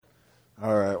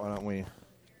All right, why don't we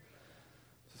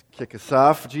just kick us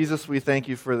off? Jesus, we thank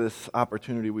you for this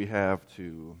opportunity we have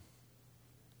to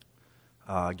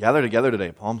gather together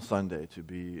today, Palm Sunday, to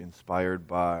be inspired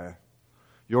by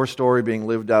your story being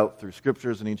lived out through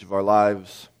scriptures in each of our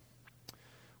lives.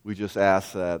 We just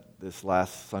ask that this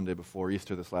last Sunday before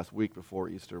Easter, this last week before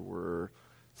Easter, we're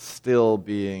still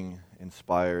being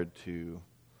inspired to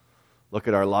look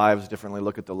at our lives differently,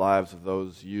 look at the lives of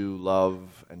those you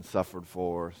love and suffered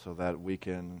for, so that we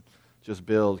can just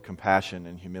build compassion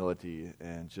and humility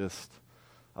and just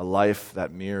a life that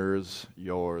mirrors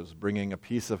yours, bringing a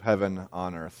piece of heaven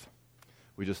on earth.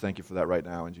 We just thank you for that right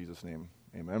now in Jesus' name.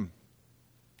 Amen.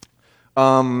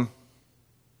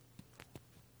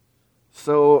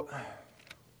 So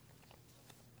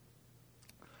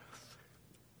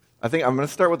I think I'm going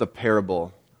to start with a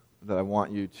parable that I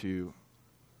want you to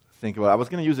think about. I was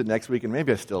going to use it next week, and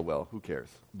maybe I still will. Who cares?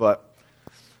 But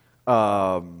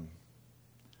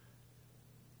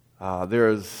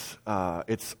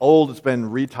it's old. It's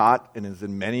been retaught and is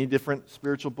in many different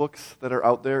spiritual books that are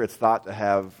out there. It's thought to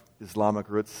have Islamic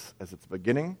roots as its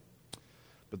beginning.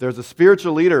 But there's a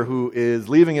spiritual leader who is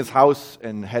leaving his house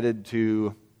and headed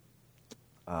to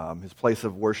his place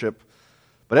of worship.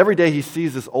 But every day he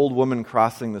sees this old woman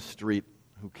crossing the street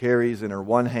who carries in her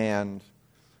one hand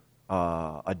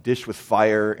a dish with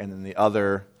fire, and in the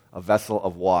other, a vessel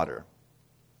of water.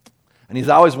 And he's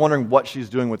always wondering what she's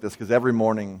doing with this, because every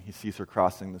morning he sees her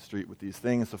crossing the street with these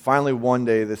things. So finally one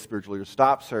day this spiritual leader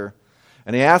stops her,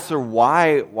 and he asks her,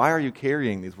 why are you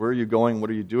carrying these? Where are you going? What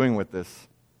are you doing with this?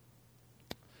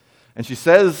 And she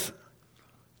says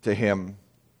to him,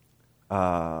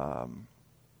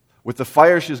 with the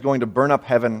fire she is going to burn up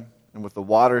heaven, and with the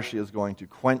water she is going to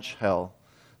quench hell,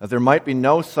 that there might be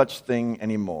no such thing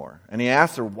anymore. And he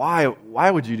asks her, why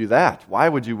would you do that? Why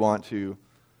would you want to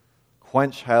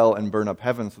quench hell and burn up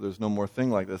heaven so there's no more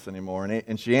thing like this anymore?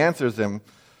 And she answers him,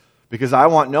 because I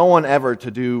want no one ever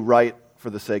to do right for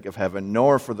the sake of heaven,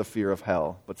 nor for the fear of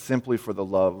hell, but simply for the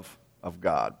love of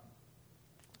God.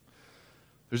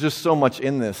 There's just so much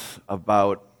in this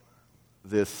about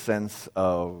this sense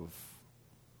of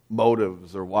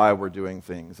motives or why we're doing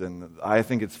things. And I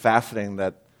think it's fascinating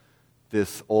that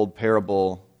this old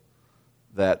parable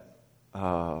that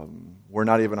we're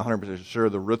not even 100% sure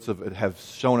the roots of it have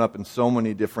shown up in so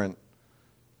many different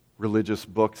religious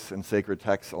books and sacred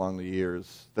texts along the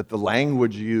years, that the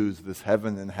language used, this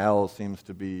heaven and hell, seems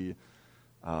to be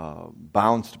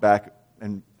bounced back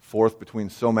and forth between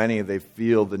so many. They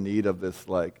feel the need of this,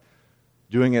 like,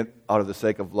 doing it out of the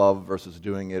sake of love versus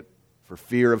doing it for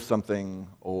fear of something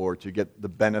or to get the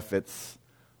benefits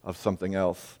of something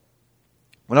else.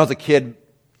 When I was a kid,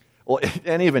 well,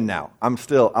 and even now,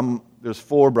 there's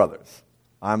 4 brothers.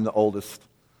 I'm the oldest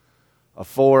of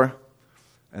 4.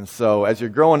 And so as you're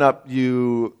growing up,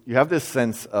 you have this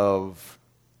sense of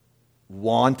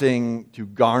wanting to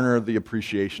garner the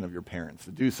appreciation of your parents,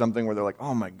 to do something where they're like,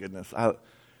 oh my goodness.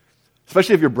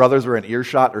 Especially if your brothers are in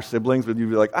earshot or siblings, would you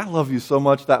be like, I love you so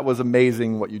much, that was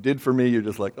amazing what you did for me. You're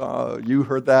just like, oh, you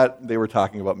heard that? They were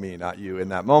talking about me, not you in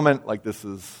that moment. Like, this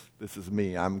is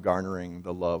me. I'm garnering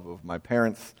the love of my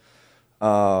parents.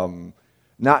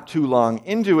 Not too long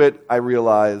into it, I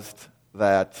realized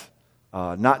that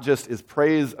not just is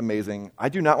praise amazing, I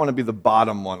do not want to be the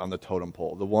bottom one on the totem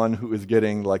pole, the one who is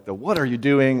getting like the, what are you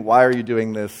doing? Why are you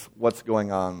doing this? What's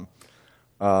going on?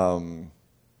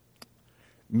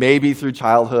 Maybe through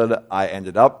childhood, I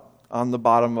ended up on the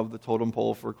bottom of the totem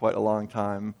pole for quite a long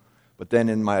time. But then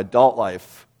in my adult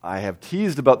life, I have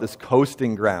teased about this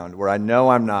coasting ground where I know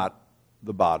I'm not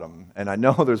the bottom. And I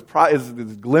know there's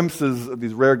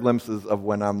these rare glimpses of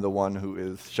when I'm the one who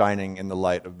is shining in the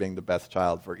light of being the best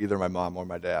child for either my mom or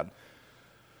my dad.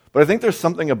 But I think there's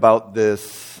something about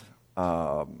this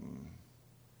that's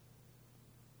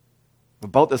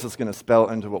going to spell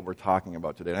into what we're talking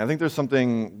about today. And I think there's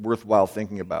something worthwhile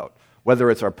thinking about, whether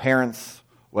it's our parents,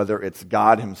 whether it's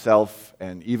God himself,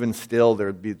 and even still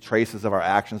there'd be traces of our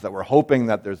actions that we're hoping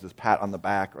that there's this pat on the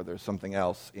back or there's something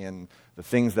else in the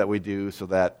things that we do so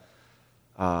that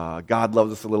God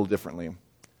loves us a little differently.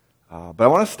 But I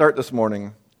want to start this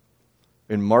morning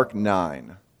in Mark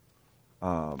 9.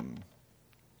 And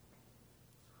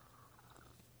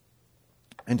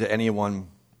to anyone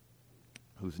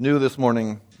who's new this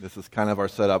morning, this is kind of our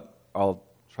setup. I'll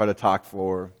try to talk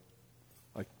for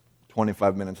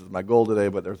 25 minutes is my goal today,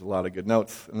 but there's a lot of good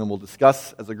notes. And then we'll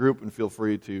discuss as a group, and feel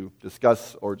free to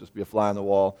discuss or just be a fly on the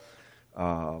wall.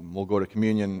 We'll go to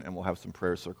communion, and we'll have some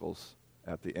prayer circles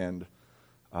at the end.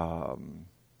 So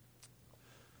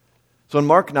in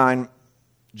Mark 9,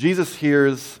 Jesus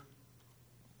hears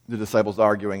the disciples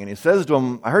arguing, and he says to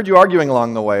them, I heard you arguing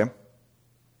along the way.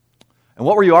 And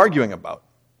what were you arguing about?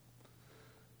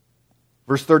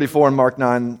 Verse 34 in Mark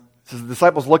 9 says, the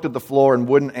disciples looked at the floor and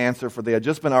wouldn't answer, for they had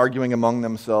just been arguing among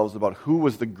themselves about who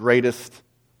was the greatest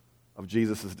of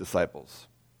Jesus' disciples.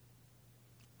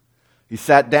 He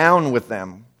sat down with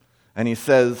them, and he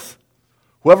says,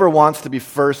 whoever wants to be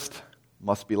first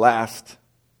must be last,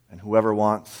 and whoever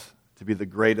wants to be the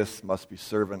greatest must be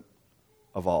servant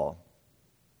of all.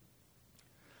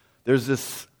 There's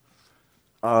this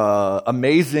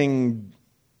amazing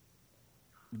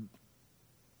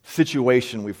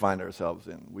situation we find ourselves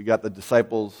in. We got the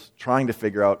disciples trying to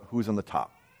figure out who's on the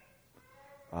top,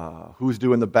 who's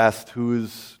doing the best,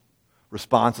 whose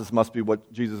responses must be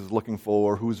what Jesus is looking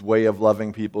for, whose way of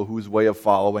loving people, whose way of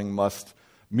following must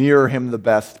mirror him the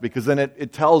best, because then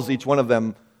it tells each one of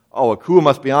them, oh, Akua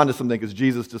must be onto something, because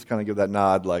Jesus just kind of give that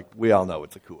nod like, we all know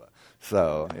it's Akua.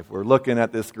 So if we're looking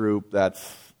at this group, that's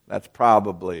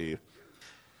probably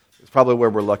where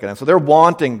we're looking at. So they're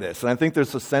wanting this, and I think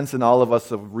there's a sense in all of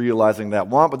us of realizing that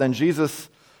want, but then Jesus'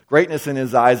 greatness in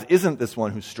his eyes isn't this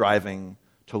one who's striving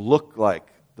to look like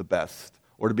the best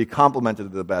or to be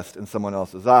complimented to the best in someone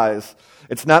else's eyes.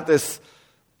 It's not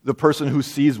the person who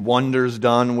sees wonders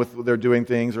done with their doing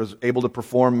things or is able to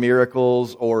perform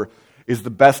miracles or is the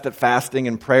best at fasting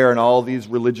and prayer and all these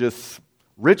religious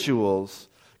rituals.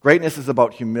 Greatness is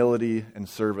about humility and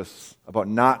service, about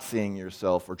not seeing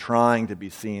yourself or trying to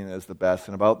be seen as the best,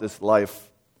 and about this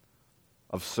life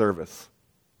of service.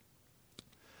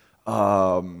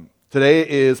 Today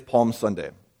is Palm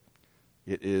Sunday.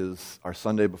 It is our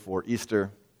Sunday before Easter.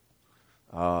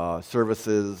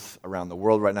 Services around the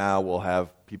world right now will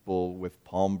have people with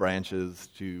palm branches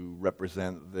to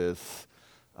represent this.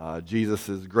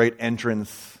 Jesus' great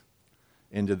entrance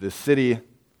into this city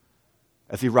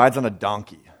as he rides on a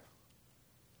donkey.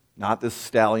 Not this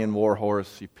stallion war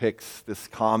horse. He picks this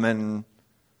common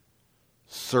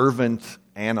servant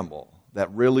animal that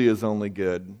really is only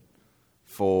good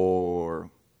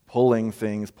for pulling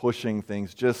things, pushing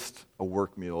things, just a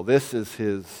work mule. This is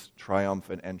his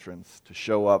triumphant entrance to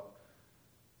show up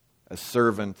as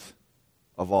servant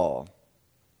of all.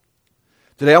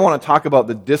 Today I want to talk about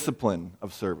the discipline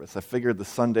of service. I figured the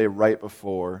Sunday right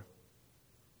before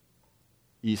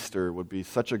Easter would be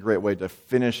such a great way to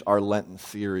finish our Lenten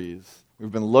series.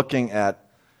 We've been looking at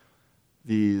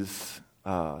these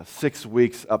 6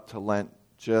 weeks up to Lent,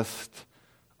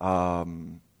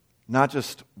 not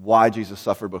just why Jesus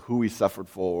suffered, but who he suffered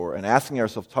for, and asking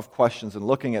ourselves tough questions and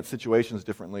looking at situations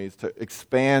differently to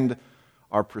expand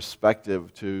our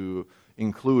perspective, to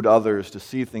include others, to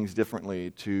see things differently,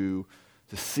 to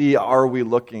see, are we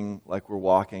looking like we're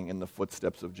walking in the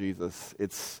footsteps of Jesus?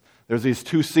 There's these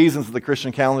 2 seasons of the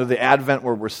Christian calendar, the Advent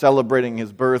where we're celebrating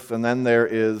his birth, and then there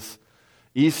is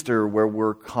Easter where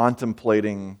we're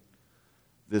contemplating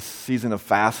this season of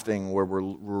fasting where we're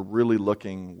really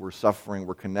looking, we're suffering,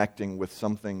 we're connecting with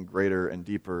something greater and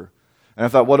deeper. And I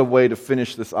thought, what a way to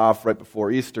finish this off right before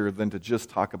Easter than to just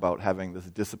talk about having this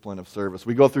discipline of service.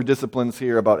 We go through disciplines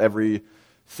here about every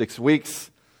 6 weeks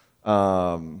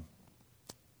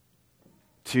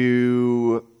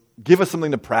to give us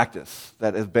something to practice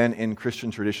that has been in Christian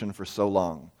tradition for so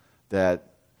long,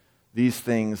 that these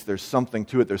things, there's something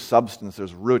to it, there's substance,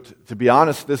 there's root. To be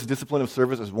honest, this discipline of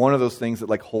service is one of those things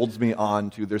that holds me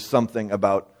on to. There's something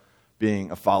about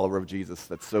being a follower of Jesus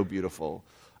that's so beautiful.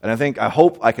 And I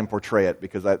hope I can portray it,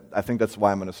 because I think that's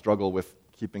why I'm going to struggle with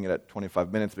keeping it at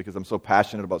 25 minutes, because I'm so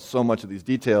passionate about so much of these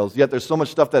details. Yet there's so much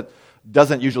stuff that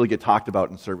doesn't usually get talked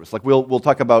about in service. Like we'll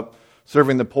talk about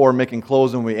serving the poor, making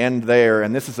clothes, and we end there,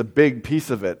 and this is a big piece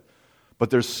of it.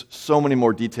 But there's so many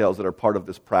more details that are part of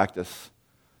this practice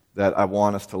that I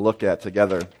want us to look at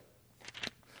together.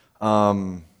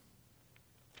 And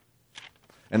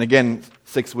again,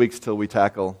 6 weeks till we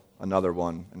tackle another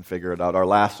one and figure it out. Our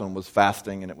last one was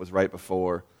fasting, and it was right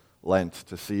before Lent,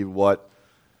 to see what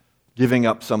giving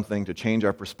up something to change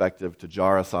our perspective, to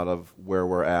jar us out of where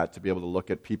we're at, to be able to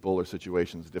look at people or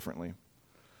situations differently.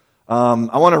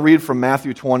 I want to read from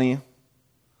Matthew 20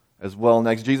 as well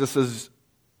next. Jesus says,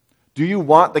 do you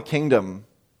want the kingdom,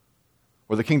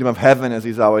 or the kingdom of heaven, as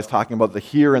he's always talking about, the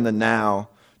here and the now,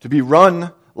 to be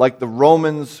run like the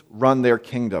Romans run their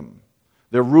kingdom?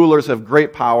 Their rulers have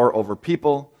great power over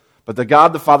people, but the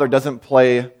God the Father doesn't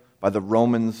play by the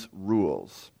Romans'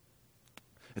 rules.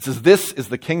 It says, this is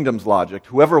the kingdom's logic.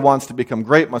 Whoever wants to become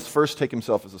great must first take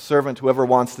himself as a servant. Whoever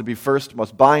wants to be first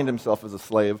must bind himself as a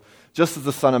slave, just as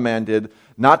the Son of Man did,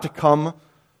 oh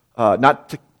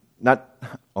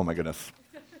my goodness.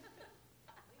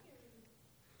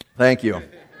 Thank you.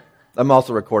 I'm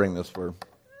also recording this for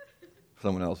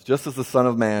someone else. Just as the Son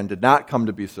of Man did not come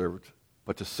to be served, but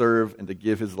but to serve and to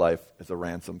give his life as a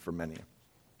ransom for many.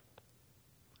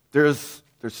 There's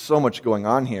so much going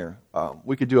on here.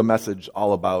 We could do a message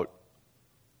all about,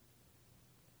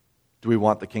 do we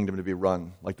want the kingdom to be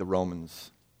run like the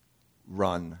Romans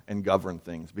run and govern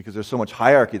things? Because there's so much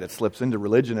hierarchy that slips into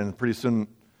religion, and pretty soon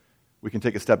we can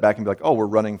take a step back and be like, oh, we're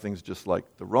running things just like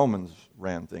the Romans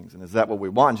ran things. And is that what we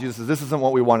want? And Jesus says, this isn't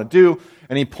what we want to do.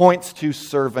 And he points to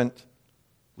servant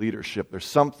leadership. There's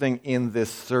something in this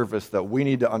service that we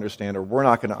need to understand, or we're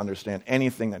not going to understand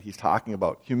anything that he's talking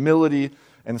about. Humility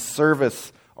and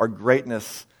service are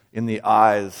greatness in the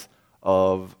eyes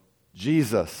of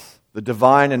Jesus, the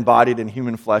divine embodied in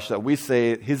human flesh, that we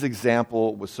say his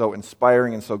example was so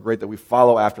inspiring and so great that we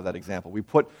follow after that example. We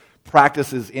put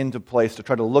practices into place to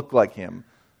try to look like him,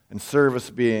 and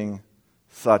service being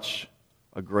such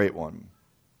a great one.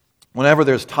 Whenever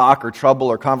there's talk or trouble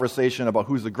or conversation about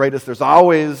who's the greatest, there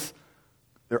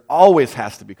always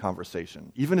has to be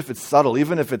conversation. Even if it's subtle,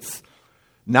 even if it's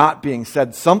not being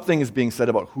said, something is being said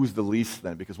about who's the least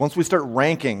then. Because once we start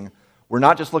ranking, we're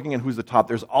not just looking at who's the top.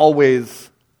 There's always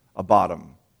a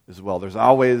bottom as well. There's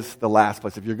always the last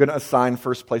place. If you're going to assign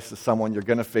first place to someone, you're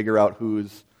going to figure out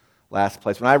who's last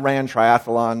place. When I ran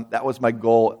triathlon, that was my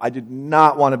goal. I did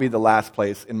not want to be the last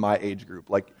place in my age group.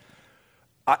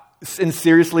 And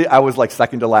seriously, I was like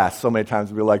second to last so many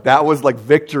times. We were like, that was like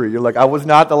victory. You're like, I was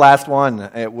not the last one.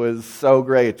 It was so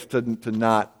great to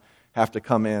not have to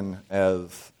come in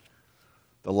as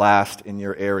the last in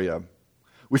your area.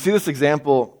 We see this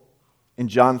example in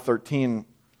John 13.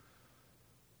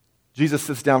 Jesus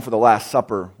sits down for the Last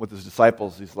Supper with his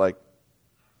disciples. He's like,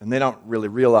 and they don't really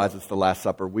realize it's the Last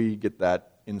Supper. We get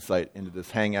that insight into this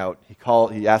hangout.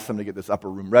 He asked them to get this upper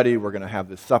room ready. We're going to have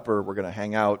this supper. We're going to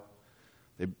hang out.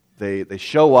 They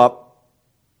show up,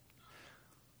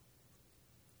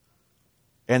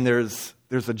 and there's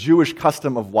a Jewish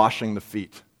custom of washing the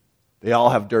feet. They all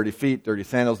have dirty feet, dirty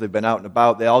sandals. They've been out and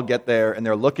about. They all get there, and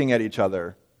they're looking at each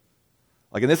other.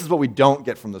 And this is what we don't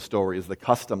get from the story, is the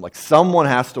custom. Someone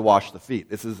has to wash the feet.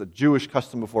 This is a Jewish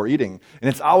custom before eating. And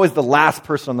it's always the last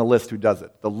person on the list who does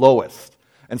it, the lowest.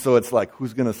 And so it's like,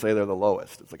 who's going to say they're the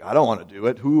lowest? It's like, I don't want to do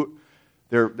it.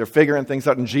 They're figuring things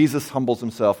out, and Jesus humbles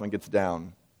himself and gets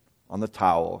down on the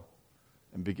towel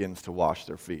and begins to wash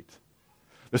their feet.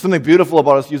 There's something beautiful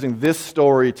about us using this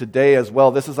story today as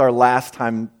well. This is our last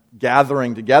time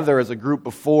gathering together as a group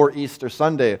before Easter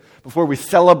Sunday. Before we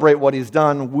celebrate what he's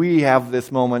done, we have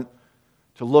this moment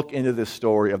to look into this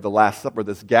story of the Last Supper,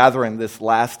 this gathering, this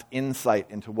last insight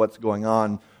into what's going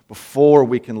on before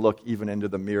we can look even into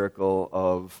the miracle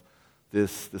of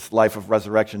this life of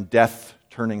resurrection, death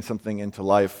turning something into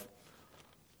life.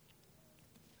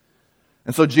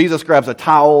 And so Jesus grabs a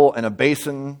towel and a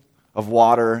basin of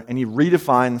water, and he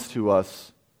redefines to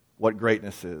us what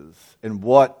greatness is and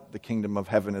what the kingdom of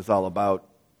heaven is all about.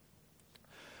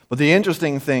 But the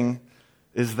interesting thing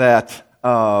is that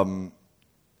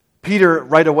Peter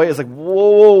right away is like,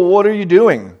 whoa, what are you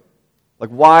doing?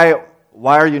 Why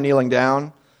are you kneeling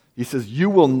down? He says,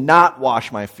 you will not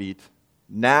wash my feet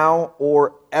now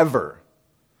or ever.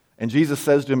 And Jesus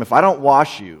says to him, if I don't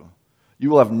wash you, you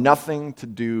will have nothing to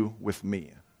do with me.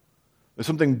 There's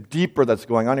something deeper that's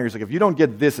going on here. He's like, if you don't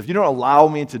get this, if you don't allow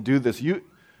me to do this, you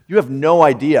have no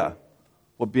idea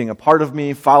what being a part of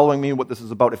me, following me, what this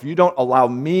is about. If you don't allow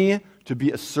me to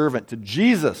be a servant, to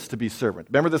Jesus to be servant.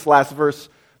 Remember this last verse?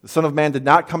 The Son of Man did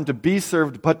not come to be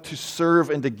served, but to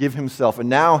serve and to give himself. And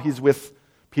now he's with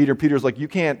Peter. Peter's like,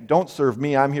 don't serve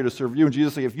me, I'm here to serve you. And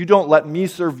Jesus is like, if you don't let me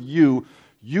serve you,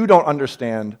 you don't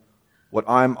understand what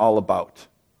I'm all about.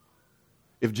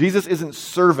 If Jesus isn't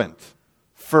servant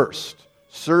first,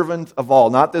 servant of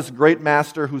all, not this great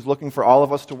master who's looking for all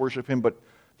of us to worship him, but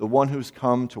the one who's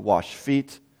come to wash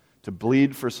feet, to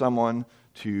bleed for someone,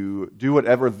 to do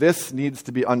whatever, this needs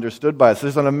to be understood by us.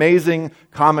 There's an amazing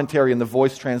commentary in the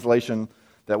Voice translation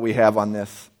that we have on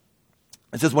this.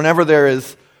 It says, whenever there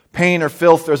is pain or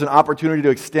filth, there's an opportunity to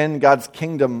extend God's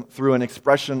kingdom through an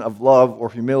expression of love or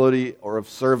humility or of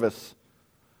service.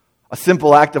 A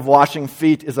simple act of washing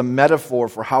feet is a metaphor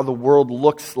for how the world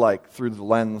looks like through the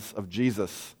lens of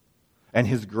Jesus and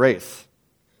his grace.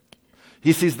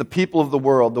 He sees the people of the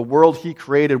world he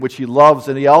created, which he loves,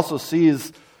 and he also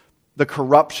sees the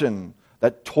corruption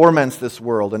that torments this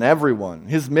world and everyone.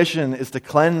 His mission is to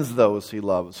cleanse those he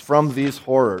loves from these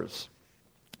horrors.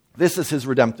 This is his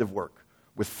redemptive work,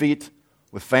 with feet,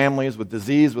 with families, with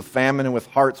disease, with famine, and with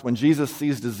hearts. When Jesus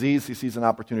sees disease, he sees an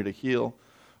opportunity to heal.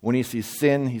 When he sees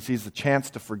sin, he sees the chance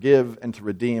to forgive and to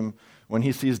redeem. When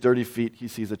he sees dirty feet, he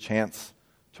sees a chance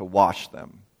to wash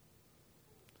them.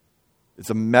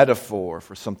 It's a metaphor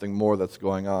for something more that's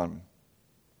going on.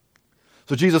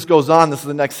 So Jesus goes on, this is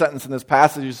the next sentence in this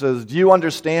passage, he says, do you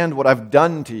understand what I've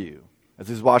done to you? As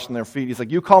he's washing their feet, he's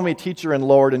like, you call me teacher and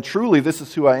Lord, and truly this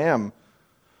is who I am.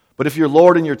 But if your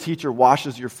Lord and your teacher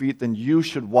washes your feet, then you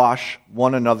should wash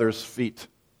one another's feet.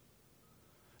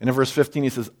 And in verse 15 he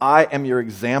says, I am your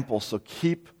example, so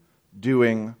keep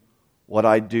doing what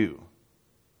I do.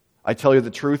 I tell you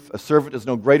the truth, a servant is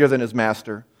no greater than his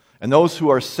master, and those who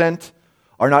are sent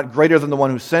are not greater than the one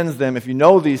who sends them. If you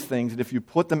know these things and if you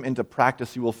put them into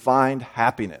practice, you will find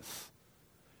happiness.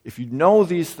 If you know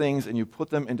these things and you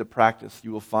put them into practice,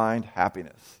 you will find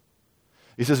happiness.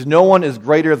 He says, no one is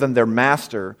greater than their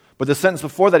master. But the sentence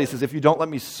before that, he says, if you don't let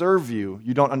me serve you,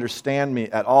 you don't understand me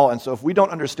at all. And so if we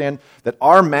don't understand that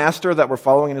our master that we're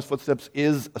following in his footsteps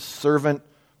is a servant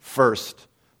first,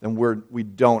 then we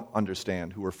don't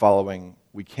understand who we're following.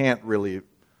 We can't really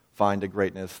find a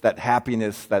greatness, that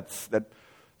happiness,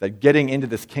 that getting into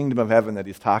this kingdom of heaven that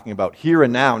he's talking about here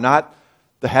and now, not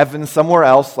the heavens somewhere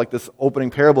else, like this opening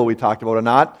parable we talked about, and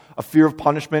not a fear of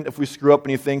punishment if we screw up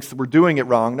and he thinks we're doing it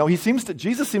wrong. No,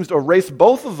 Jesus seems to erase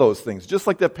both of those things, just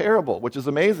like that parable, which is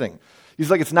amazing.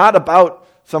 He's like, it's not about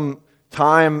some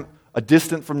time a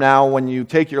distant from now when you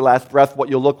take your last breath, what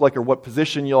you'll look like or what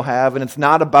position you'll have, and it's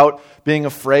not about being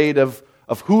afraid of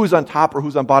who's on top or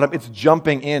who's on bottom. It's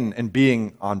jumping in and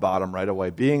being on bottom right away,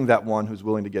 being that one who's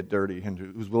willing to get dirty and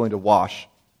who's willing to wash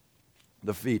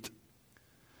the feet.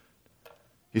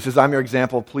 He says, I'm your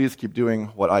example. Please keep doing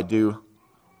what I do.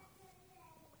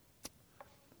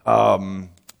 There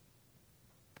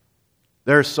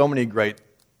are so many great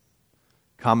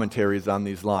commentaries on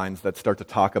these lines that start to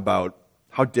talk about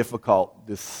how difficult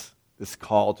this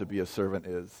call to be a servant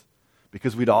is.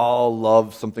 Because we'd all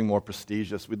love something more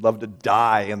prestigious. We'd love to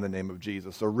die in the name of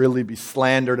Jesus or really be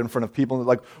slandered in front of people.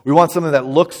 Like, we want something that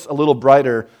looks a little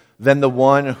brighter than the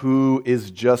one who is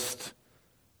just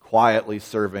quietly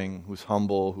serving, who's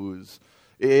humble,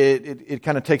 it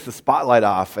kind of takes the spotlight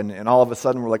off, and all of a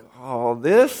sudden we're like, oh,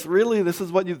 this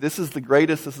is the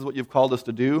greatest, this is what you've called us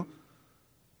to do.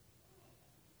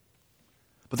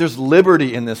 But there's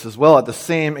liberty in this as well. At the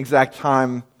same exact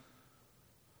time,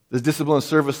 this discipline of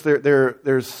service,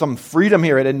 there's some freedom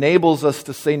here. It enables us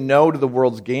to say no to the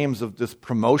world's games of this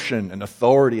promotion and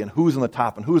authority and who's on the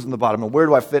top and who's on the bottom and where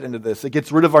do I fit into this. It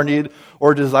gets rid of our need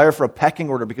or desire for a pecking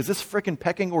order, because this frickin'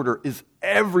 pecking order is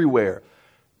everywhere.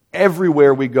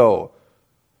 Everywhere we go.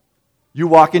 You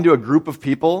walk into a group of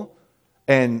people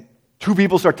and two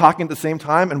people start talking at the same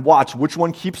time, and watch which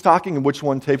one keeps talking and which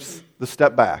one takes the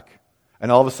step back.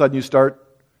 And all of a sudden you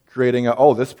start creating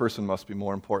this person must be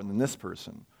more important than this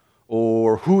person.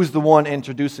 Or who's the one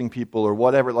introducing people or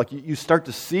whatever. Like you'll start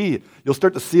to see it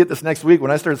this next week.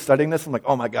 When I started studying this, I'm like,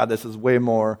 oh my God, this is way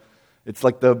more. It's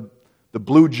like the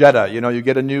blue Jetta. You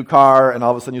get a new car and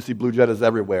all of a sudden you see blue Jettas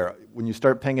everywhere. When you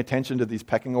start paying attention to these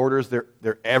pecking orders,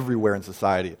 they're everywhere in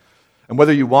society. And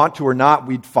whether you want to or not,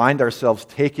 we find ourselves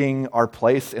taking our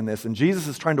place in this. And Jesus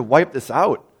is trying to wipe this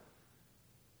out.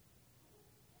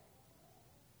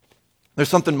 There's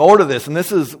something more to this, and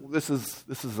this is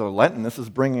a Lenten. This is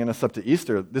bringing us up to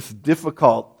Easter. This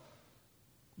difficult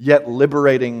yet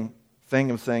liberating thing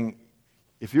of saying,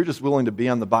 if you're just willing to be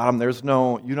on the bottom, you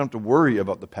don't have to worry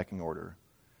about the pecking order.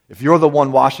 If you're the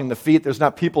one washing the feet, there's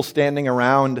not people standing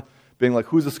around being like,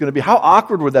 who's this going to be? How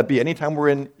awkward would that be anytime we're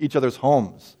in each other's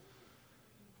homes?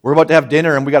 We're about to have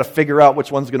dinner, and we got to figure out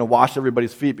which one's going to wash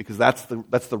everybody's feet, because that's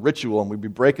the ritual, and we'd be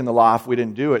breaking the law if we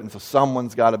didn't do it, and so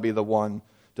someone's got to be the one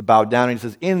to bow down. And he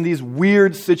says, in these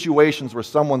weird situations where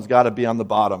someone's got to be on the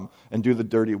bottom and do the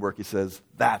dirty work, he says,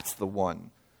 that's the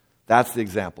one. That's the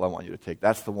example I want you to take.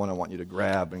 That's the one I want you to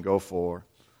grab and go for.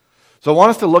 So I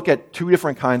want us to look at two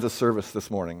different kinds of service this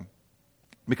morning.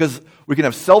 Because we can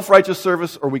have self-righteous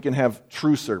service or we can have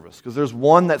true service. Because there's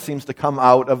one that seems to come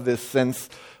out of this sense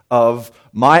of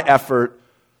my effort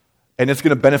and it's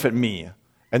going to benefit me.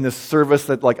 And this service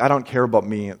that, I don't care about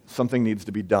me, something needs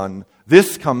to be done.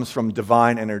 This comes from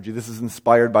divine energy. This is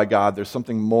inspired by God. There's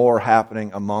something more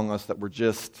happening among us that we're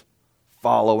just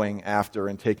following after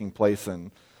and taking place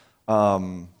in.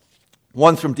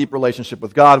 One's from deep relationship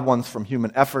with God. One's from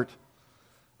human effort.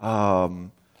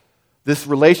 This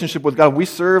relationship with God, we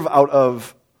serve out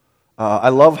of, I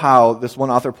love how this one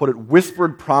author put it,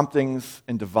 whispered promptings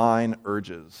and divine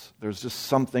urges. There's just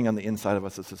something on the inside of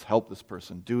us that says, help this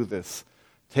person, do this.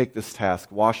 Take this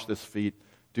task, wash this feet,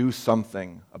 do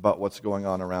something about what's going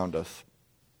on around us.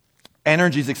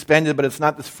 Energy is expended, but it's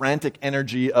not this frantic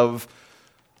energy of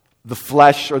the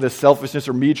flesh or the selfishness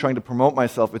or me trying to promote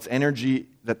myself. It's energy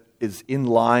that is in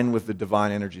line with the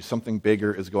divine energy. Something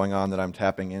bigger is going on that I'm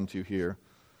tapping into here.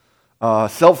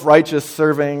 Self-righteous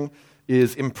serving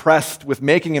is impressed with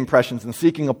making impressions and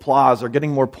seeking applause or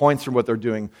getting more points from what they're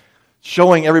doing,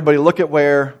 showing everybody, look at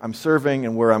where I'm serving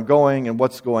and where I'm going and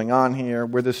what's going on here,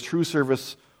 where this true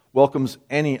service welcomes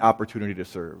any opportunity to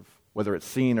serve, whether it's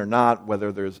seen or not,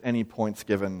 whether there's any points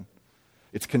given.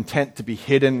 It's content to be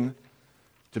hidden,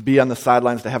 to be on the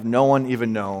sidelines, to have no one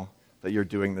even know that you're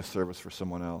doing this service for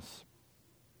someone else.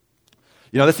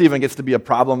 You know, this even gets to be a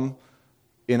problem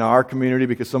in our community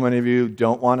because so many of you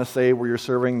don't want to say where you're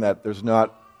serving, that there's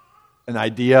not an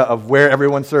idea of where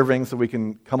everyone's serving so we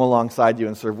can come alongside you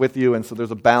and serve with you. And so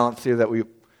there's a balance here that we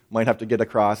might have to get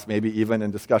across, maybe even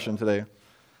in discussion today.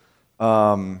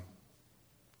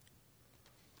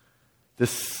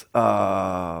 This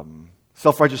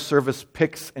self-righteous service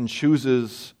picks and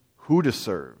chooses who to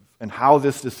serve and how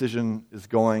this decision is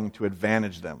going to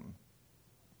advantage them.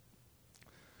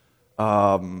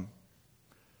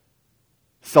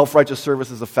 Self-righteous service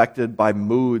is affected by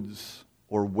moods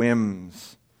or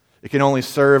whims. It can only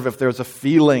serve if there's a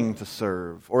feeling to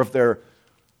serve or if they're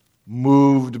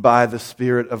moved by the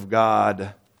Spirit of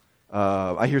God.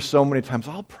 I hear so many times,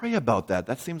 I'll pray about that.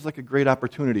 That seems like a great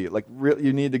opportunity. Like,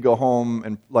 you need to go home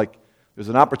and, like, there's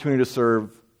an opportunity to serve.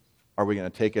 Are we going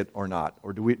to take it or not?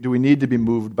 Or do we need to be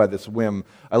moved by this whim?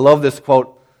 I love this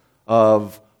quote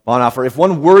of Bonhoeffer. If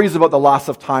one worries about the loss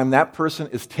of time, that person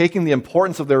is taking the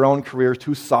importance of their own career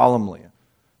too solemnly.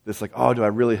 This, like, oh, do I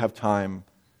really have time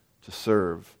to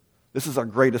serve? This is our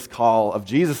greatest call of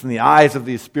Jesus in the eyes of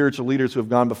these spiritual leaders who have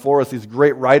gone before us, these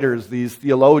great writers, these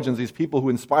theologians, these people who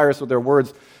inspire us with their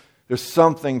words. There's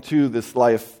something to this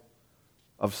life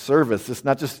of service. It's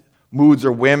not just moods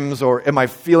or whims, or am I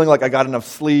feeling like I got enough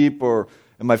sleep, or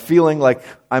am I feeling like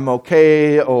I'm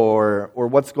okay, or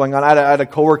what's going on? I had a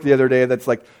coworker the other day that's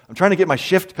like, I'm trying to get my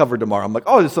shift covered tomorrow. I'm like,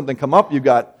 oh, there's something come up. We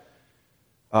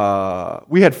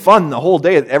had fun the whole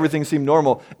day. Everything seemed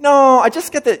normal. No, I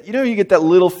just get that, you get that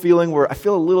little feeling where I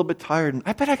feel a little bit tired, and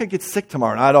I bet I could get sick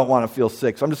tomorrow, and I don't want to feel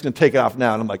sick, so I'm just going to take it off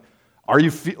now. And I'm like,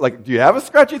 do you have a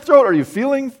scratchy throat? Are you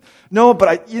feeling? No,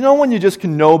 but when you just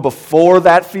can know before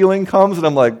that feeling comes, and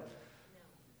I'm like,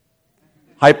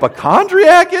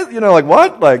 hypochondriac is? Like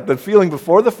what? Like the feeling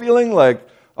before the feeling? Like,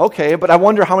 okay, but I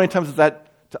wonder how many times is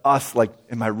that to us, like,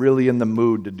 am I really in the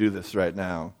mood to do this right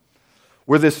now?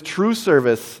 Where this true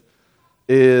service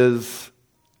is,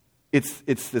 it's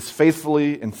this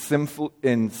faithfully and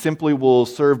simply will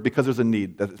serve because there's a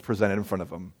need that is presented in front of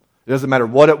them. It doesn't matter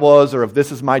what it was, or if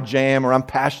this is my jam, or I'm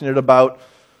passionate about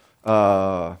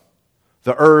the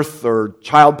earth, or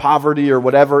child poverty, or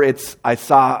whatever. I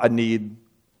saw a need,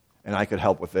 and I could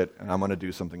help with it, and I'm going to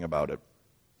do something about it.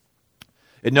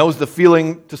 It knows the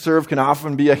feeling to serve can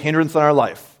often be a hindrance on our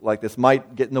life. Like, this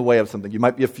might get in the way of something. You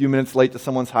might be a few minutes late to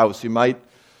someone's house. You might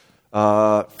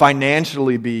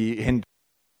financially be hindered.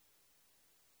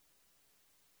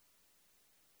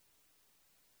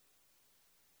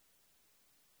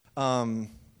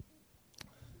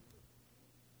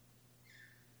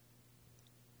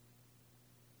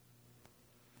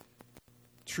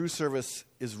 True service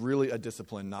is really a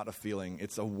discipline, not a feeling.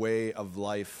 It's a way of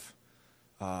life.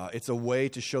 It's a way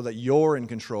to show that you're in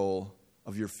control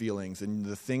of your feelings and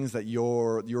the things that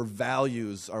your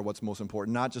values are what's most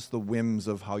important, not just the whims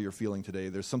of how you're feeling today.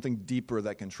 There's something deeper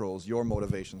that controls your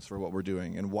motivations for what we're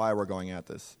doing and why we're going at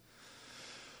this.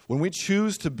 When we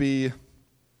choose to be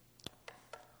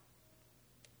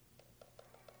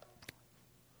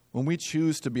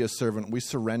a servant, we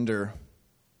surrender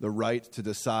the right to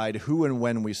decide who and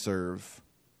when we serve.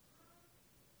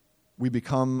 We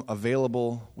become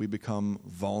available, we become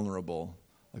vulnerable.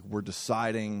 Like, we're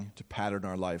deciding to pattern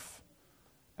our life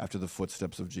after the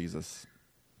footsteps of Jesus.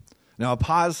 Now, I'll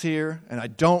pause here, and I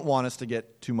don't want us to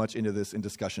get too much into this in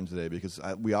discussion today, because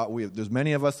there's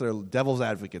many of us that are devil's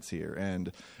advocates here,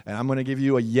 and I'm going to give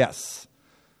you a yes.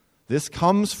 This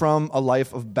comes from a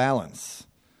life of balance.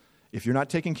 If you're not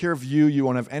taking care of you, you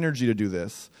won't have energy to do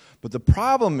this. But the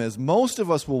problem is, most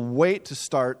of us will wait to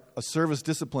start a service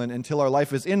discipline until our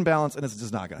life is in balance, and it's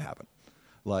just not going to happen.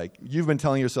 Like, you've been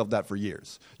telling yourself that for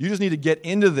years. You just need to get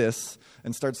into this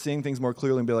and start seeing things more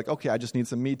clearly and be like, okay, I just need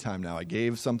some me time now. I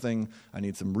gave something, I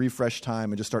need some refresh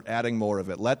time, and just start adding more of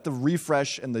it. Let the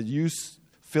refresh and the use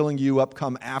filling you up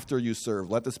come after you serve.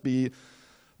 Let this be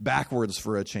backwards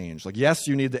for a change. Like, yes,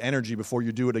 you need the energy before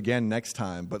you do it again next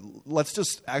time, but let's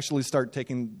just actually start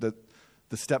taking the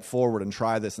step forward and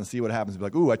try this and see what happens. Be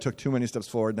like, ooh, I took too many steps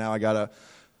forward. Now I gotta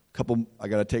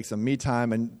take some me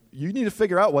time, and you need to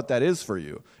figure out what that is for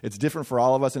you. It's different for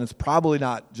all of us, and it's probably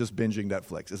not just binging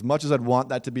Netflix. As much as I'd want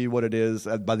that to be what it is,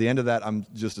 by the end of that, I'm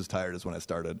just as tired as when I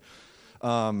started.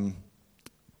 So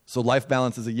life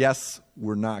balance is a yes.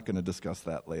 We're not going to discuss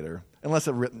that later, unless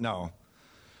no.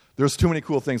 There's too many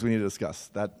cool things we need to discuss.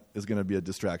 That is going to be a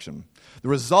distraction. The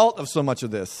result of so much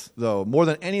of this, though, more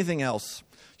than anything else,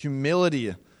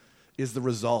 humility is the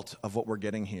result of what we're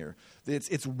getting here.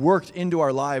 It's worked into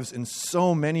our lives in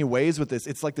so many ways with this.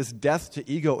 It's like this death to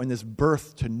ego and this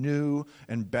birth to new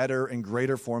and better and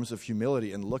greater forms of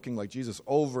humility and looking like Jesus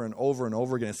over and over and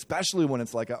over again, especially when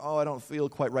it's like, oh, I don't feel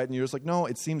quite right. And you're just like, no,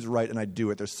 it seems right, and I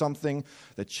do it. There's something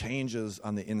that changes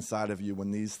on the inside of you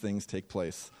when these things take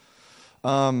place.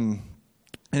 And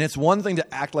it's one thing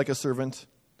to act like a servant,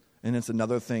 and it's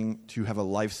another thing to have a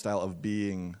lifestyle of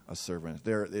being a servant.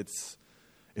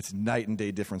 It's night and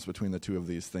day difference between the two of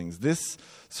these things. This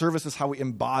service is how we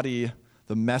embody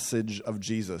the message of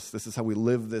Jesus. This is how we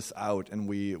live this out, and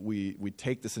we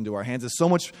take this into our hands. It's so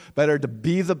much better to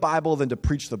be the Bible than to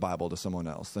preach the Bible to someone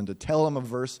else, than to tell them a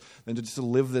verse, than to just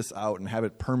live this out and have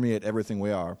it permeate everything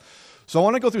we are. So I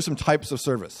want to go through some types of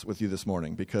service with you this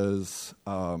morning because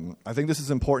I think this is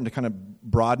important to kind of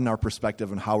broaden our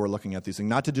perspective on how we're looking at these things,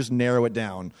 not to just narrow it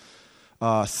down.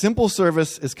 Simple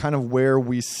service is kind of where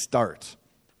we start.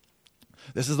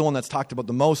 This is the one that's talked about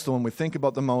the most, the one we think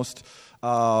about the most.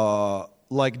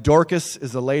 Like Dorcas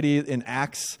is a lady in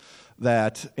Acts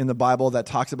that in the Bible that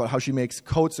talks about how she makes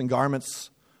coats and garments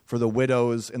for the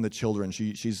widows and the children.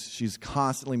 She's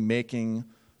constantly making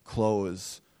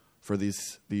clothes for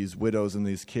these widows and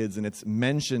these kids, and it's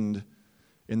mentioned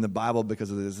in the Bible because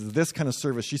of this kind of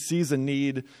service. She sees a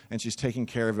need, and she's taking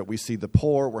care of it. We see the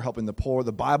poor. We're helping the poor.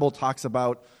 The Bible talks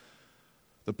about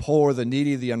the poor, the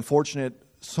needy, the unfortunate,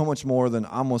 so much more than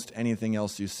almost anything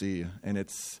else you see. And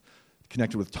it's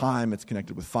connected with time. It's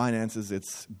connected with finances.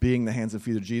 It's being the hands and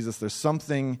feet of Jesus. There's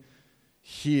something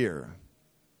here.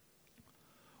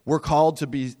 We're called to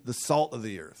be the salt of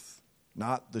the earth,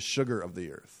 not the sugar of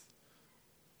the earth.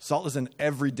 Salt is in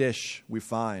every dish we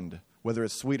find, whether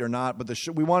it's sweet or not, but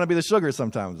we want to be the sugar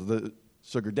sometimes. The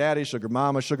sugar daddy, sugar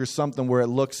mama, sugar something where it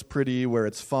looks pretty, where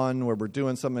it's fun, where we're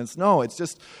doing something.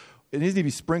 It needs to be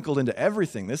sprinkled into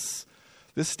everything. This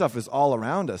stuff is all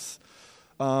around us.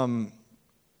 And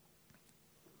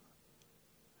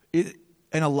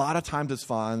a lot of times it's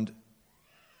found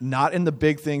not in the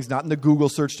big things, not in the Google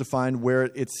search to find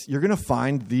where you're going to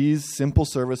find these simple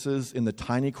services in the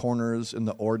tiny corners, in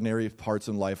the ordinary parts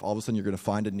in life. All of a sudden you're going to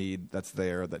find a need that's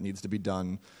there, that needs to be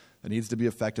done, that needs to be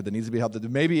affected, that needs to be helped, that there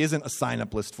maybe isn't a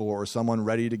sign-up list for or someone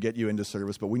ready to get you into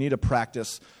service, but we need a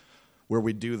practice where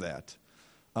we do that.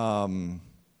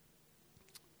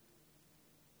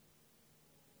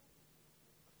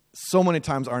 So many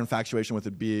times our infatuation with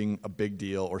it being a big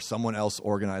deal or someone else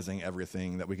organizing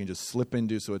everything that we can just slip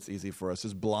into so it's easy for us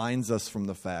just blinds us from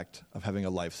the fact of having a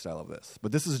lifestyle of this.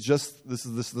 But this is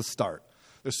the start.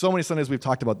 There's so many Sundays we've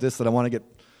talked about this that I want to get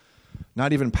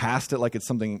not even past it like it's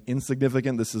something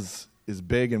insignificant. This is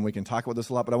big and we can talk about this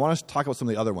a lot, but I want to talk about some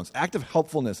of the other ones. Active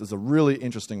helpfulness is a really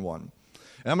interesting one.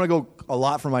 And I'm going to go a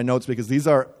lot from my notes because this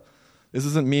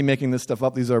isn't me making this stuff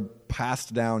up. These are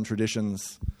passed down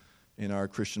traditions in our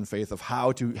Christian faith of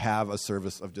how to have a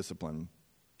service of discipline.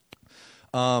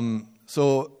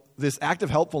 So this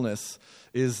active helpfulness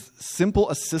is simple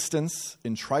assistance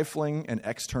in trifling and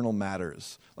external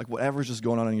matters, like whatever's just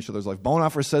going on in each other's life.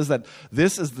 Bonhoeffer says that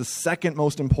this is the second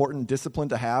most important discipline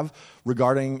to have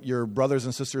regarding your brothers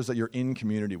and sisters that you're in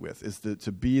community with, is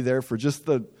to be there for just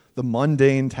the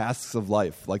mundane tasks of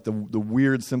life, like the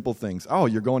weird, simple things. Oh,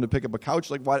 you're going to pick up a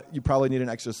couch? Like, why? You probably need an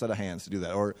extra set of hands to do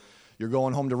that. Or you're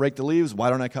going home to rake the leaves? Why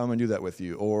don't I come and do that with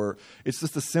you? Or it's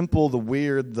just the simple, the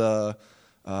weird, the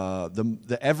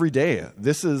everyday.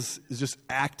 This is just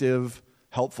active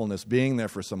helpfulness, being there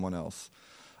for someone else.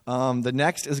 The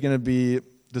next is going to be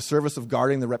the service of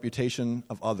guarding the reputation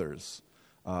of others.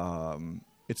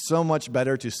 It's so much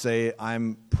better to say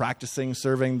I'm practicing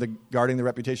guarding the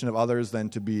reputation of others than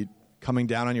to be coming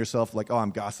down on yourself like, oh,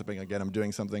 I'm gossiping again, I'm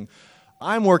doing something.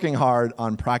 I'm working hard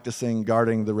on practicing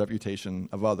guarding the reputation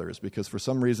of others because for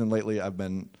some reason lately I've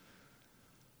been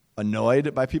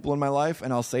annoyed by people in my life,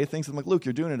 and I'll say things, and I'm like, Luke,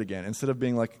 you're doing it again. Instead of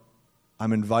being like,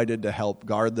 I'm invited to help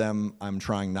guard them, I'm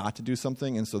trying not to do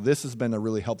something. And so this has been a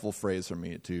really helpful phrase for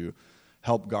me to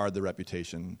help guard the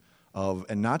reputation of,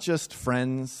 and not just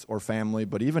friends or family,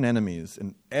 but even enemies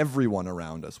and everyone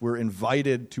around us. We're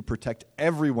invited to protect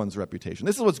everyone's reputation.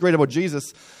 This is what's great about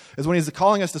Jesus, is when he's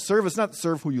calling us to serve, it's not to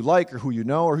serve who you like or who you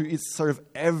know, it's to serve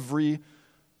every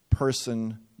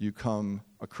person you come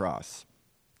across.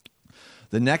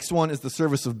 The next one is the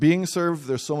service of being served.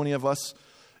 There's so many of us.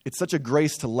 It's such a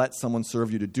grace to let someone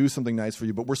serve you, to do something nice for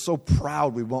you, but we're so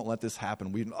proud we won't let this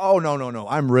happen. No,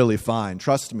 I'm really fine.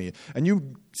 Trust me. And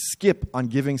you skip on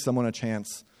giving someone a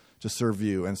chance to serve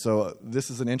you. And so this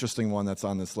is an interesting one that's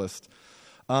on this list.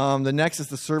 The next is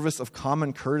the service of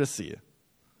common courtesy.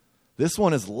 This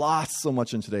one is lost so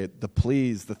much in today. The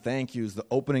please, the thank yous, the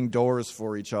opening doors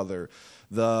for each other,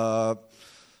 the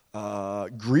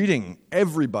greeting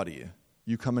everybody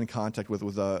you come in contact with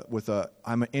a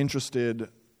I'm interested,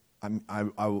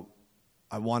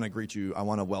 I want to greet you, I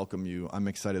want to welcome you, I'm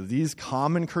excited. These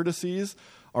common courtesies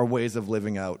are ways of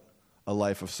living out a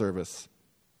life of service.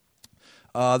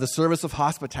 The service of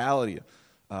hospitality.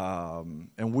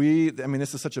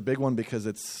 This is such a big one because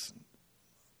it's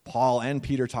Paul and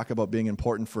Peter talk about being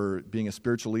important for being a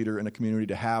spiritual leader in a community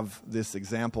to have this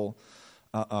example.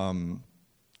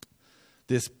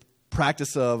 This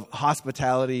practice of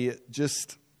hospitality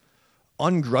just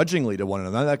ungrudgingly to one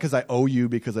another. Not because I owe you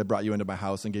because I brought you into my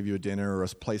house and gave you a dinner or a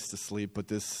place to sleep, but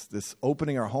this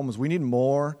opening our homes. We need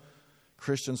more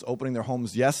Christians opening their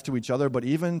homes, yes, to each other, but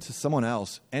even to someone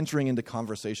else, entering into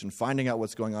conversation, finding out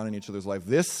what's going on in each other's life.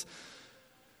 This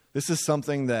is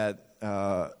something that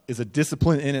is a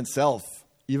discipline in itself,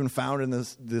 even found in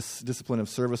this discipline of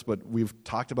service, but we've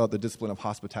talked about the discipline of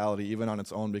hospitality even on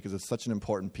its own because it's such an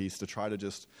important piece to try to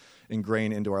just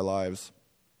ingrain into our lives.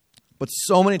 But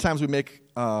so many times we make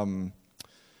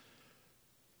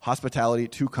hospitality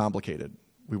too complicated.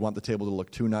 We want the table to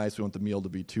look too nice. We want the meal to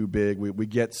be too big. We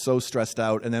get so stressed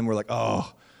out, and then we're like,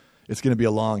 oh, it's going to be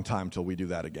a long time till we do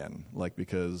that again. Like,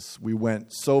 because we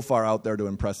went so far out there to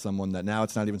impress someone that now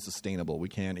it's not even sustainable. We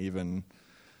can't even.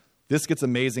 This gets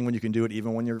amazing when you can do it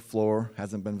even when your floor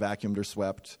hasn't been vacuumed or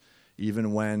swept,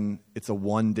 even when it's a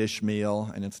one-dish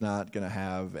meal and it's not going to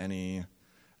have any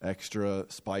extra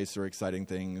spice or exciting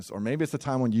things. Or maybe it's the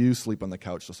time when you sleep on the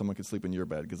couch so someone could sleep in your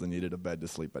bed because they needed a bed to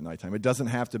sleep at nighttime. It doesn't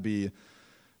have to be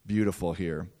beautiful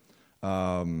here.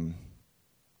 The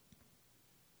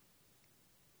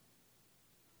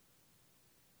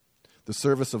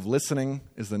service of listening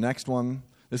is the next one.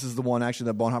 This is the one actually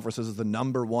that Bonhoeffer says is the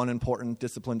number one important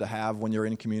discipline to have when you're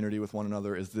in community with one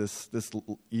another is this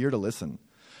ear to listen.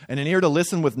 And an ear to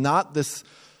listen with not this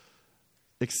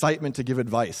excitement to give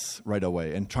advice right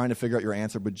away and trying to figure out your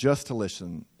answer, but just to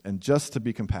listen and just to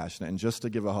be compassionate and just to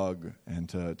give a hug and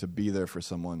to be there for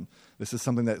someone. This is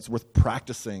something that's worth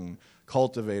practicing,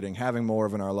 cultivating, having more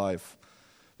of in our life.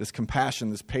 This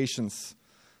compassion, this patience,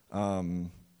 the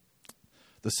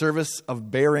service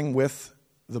of bearing with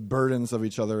the burdens of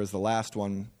each other is the last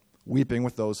one. Weeping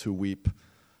with those who weep.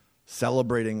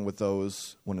 Celebrating with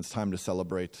those when it's time to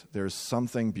celebrate. There's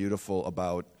something beautiful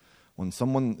about when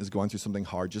someone is going through something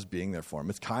hard, just being there for them.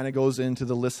 It kind of goes into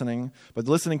the listening, but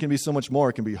listening can be so much more.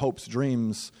 It can be hopes,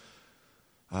 dreams,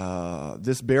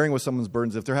 this bearing with someone's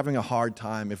burdens. If they're having a hard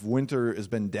time, if winter has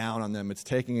been down on them, it's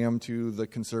taking them to the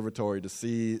conservatory to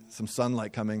see some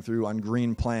sunlight coming through on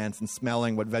green plants and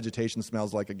smelling what vegetation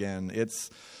smells like again.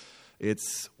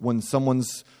 It's when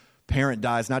someone's parent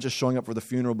dies, not just showing up for the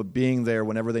funeral, but being there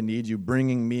whenever they need you,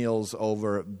 bringing meals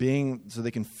over, being so they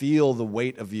can feel the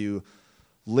weight of you,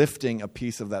 lifting a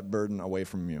piece of that burden away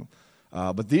from you.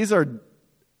 But these are,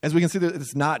 as we can see,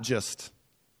 it's not just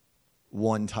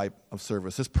one type of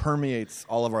service. This permeates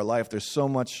all of our life. There's so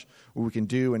much we can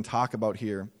do and talk about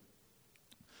here.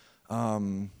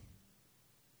 There's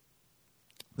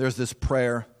this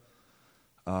prayer.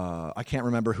 I can't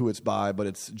remember who it's by, but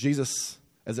it's, Jesus,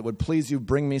 as it would please you,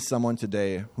 bring me someone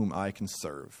today whom I can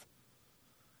serve.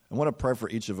 And what a prayer for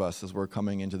each of us as we're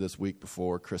coming into this week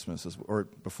before Christmas or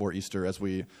before Easter, as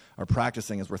we are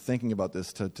practicing, as we're thinking about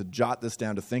this, to jot this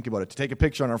down, to think about it, to take a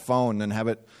picture on our phone and have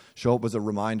it show up as a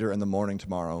reminder in the morning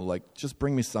tomorrow. Like, just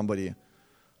bring me somebody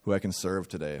who I can serve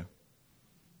today.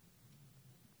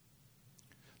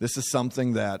 This is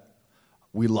something that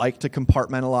we like to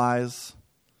compartmentalize.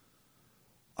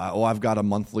 I've got a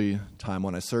monthly time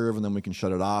when I serve, and then we can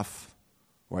shut it off,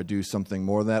 or I do something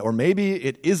more than that. Or maybe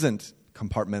it isn't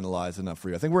compartmentalized enough for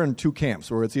you. I think we're in two camps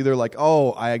where it's either like,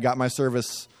 oh, I got my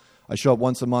service, I show up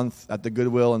once a month at the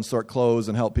Goodwill and sort clothes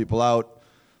and help people out.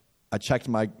 I checked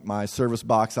my service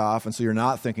box off, and so you're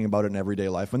not thinking about it in everyday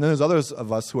life. And then there's others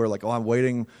of us who are like, oh, I'm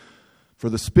waiting for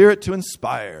the Spirit to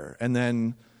inspire. And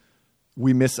then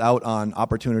we miss out on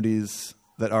opportunities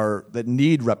that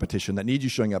need repetition, that need you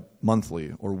showing up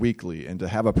monthly or weekly, and to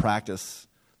have a practice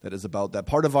that is about that.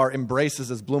 Part of our embraces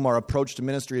as Bloom, our approach to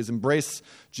ministry is embrace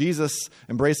Jesus,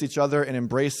 embrace each other, and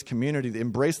embrace community.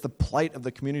 Embrace the plight of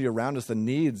the community around us, the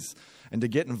needs, and to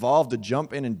get involved, to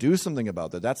jump in and do something about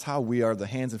that. That's how we are the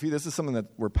hands and feet. This is something that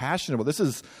we're passionate about. This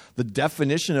is the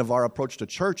definition of our approach to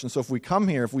church. And so if we come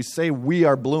here, if we say we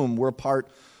are Bloom, we're part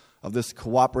of this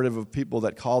cooperative of people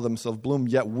that call themselves Bloom,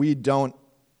 yet we don't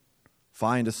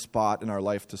find a spot in our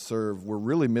life to serve, we're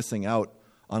really missing out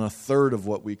on a third of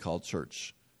what we call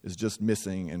church. is just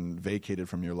missing and vacated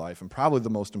from your life, and probably the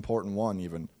most important one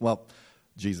even. Well,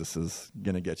 Jesus is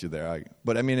going to get you there.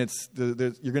 But I mean, you're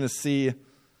going to see,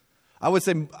 I would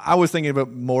say, I was thinking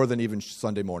about more than even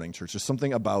Sunday morning church. There's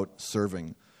something about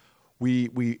serving.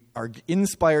 We are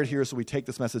inspired here, so we take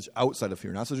this message outside of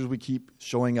here, not so just we keep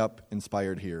showing up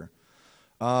inspired here.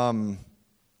 That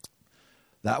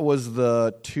was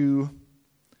the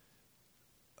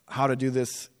how to do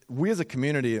this. We as a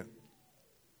community,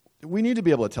 we need to be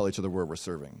able to tell each other where we're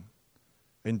serving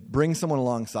and bring someone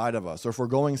alongside of us. Or if we're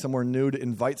going somewhere new, to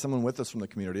invite someone with us from the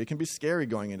community. It can be scary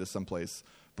going into someplace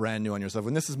brand new on yourself.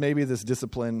 And this is maybe this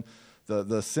discipline,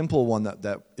 the simple one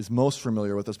that is most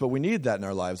familiar with us, but we need that in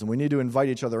our lives, and we need to invite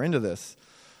each other into this.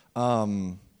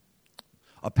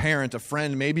 A parent, a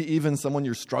friend, maybe even someone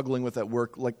you're struggling with at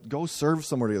work, like go serve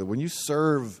somewhere together. When you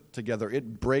serve together,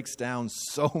 it breaks down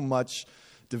so much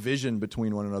division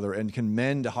between one another and can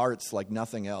mend hearts like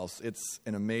nothing else. It's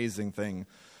an amazing thing.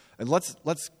 And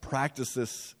let's practice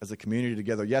this as a community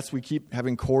together. Yes, we keep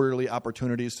having quarterly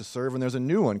opportunities to serve, and there's a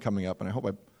new one coming up, and I hope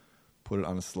I put it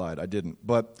on a slide. I didn't,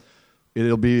 but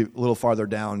it'll be a little farther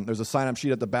down. There's a sign-up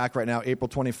sheet at the back right now. April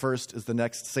 21st is the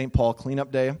next St. Paul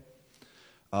cleanup day.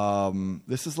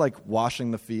 This is like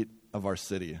washing the feet of our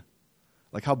city.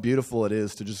 Like how beautiful it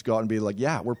is to just go out and be like,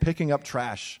 yeah, we're picking up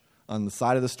trash on the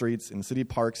side of the streets in city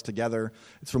parks together.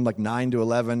 It's from like 9 to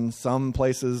 11. Some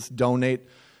places donate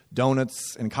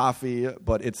donuts and coffee,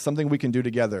 but it's something we can do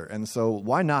together. And so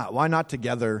why not? Why not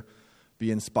together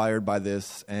be inspired by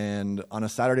this, and on a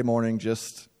Saturday morning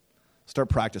just start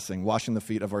practicing washing the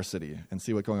feet of our city and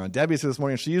see what's going on. Debbie said this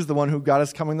morning she's the one who got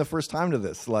us coming the first time to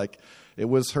this. Like, it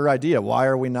was her idea. Why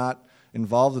are we not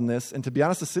involved in this? And to be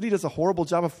honest, the city does a horrible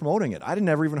job of promoting it. I had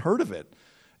never even heard of it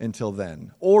until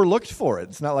then, or looked for it.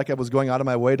 It's not like I was going out of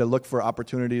my way to look for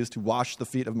opportunities to wash the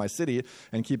feet of my city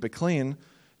and keep it clean,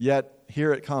 yet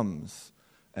here it comes.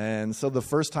 And so the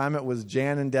first time it was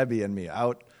Jan and Debbie and me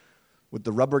out with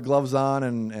the rubber gloves on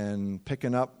and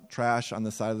picking up trash on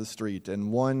the side of the street.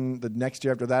 And the next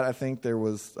year after that, I think, there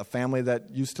was a family that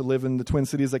used to live in the Twin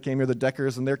Cities that came here, the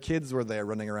Deckers, and their kids were there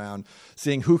running around,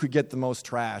 seeing who could get the most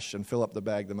trash and fill up the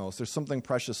bag the most. There's something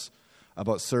precious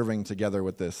about serving together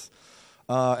with this.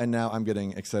 And now I'm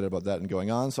getting excited about that and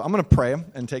going on. So I'm going to pray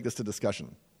and take this to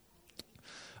discussion.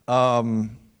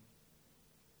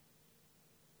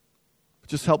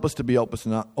 Just help us to be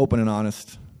open and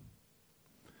honest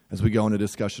as we go into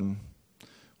discussion.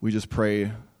 We just pray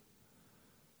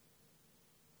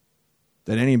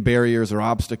that any barriers or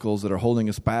obstacles that are holding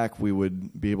us back, we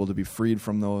would be able to be freed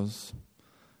from those,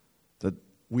 that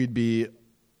we'd be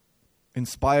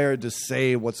inspired to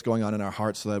say what's going on in our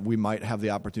hearts so that we might have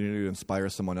the opportunity to inspire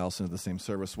someone else into the same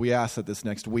service. We ask that this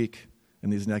next week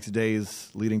and these next days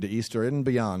leading to Easter and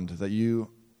beyond, that you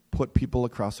put people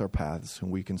across our paths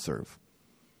whom we can serve.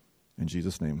 In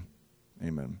Jesus' name,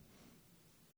 amen.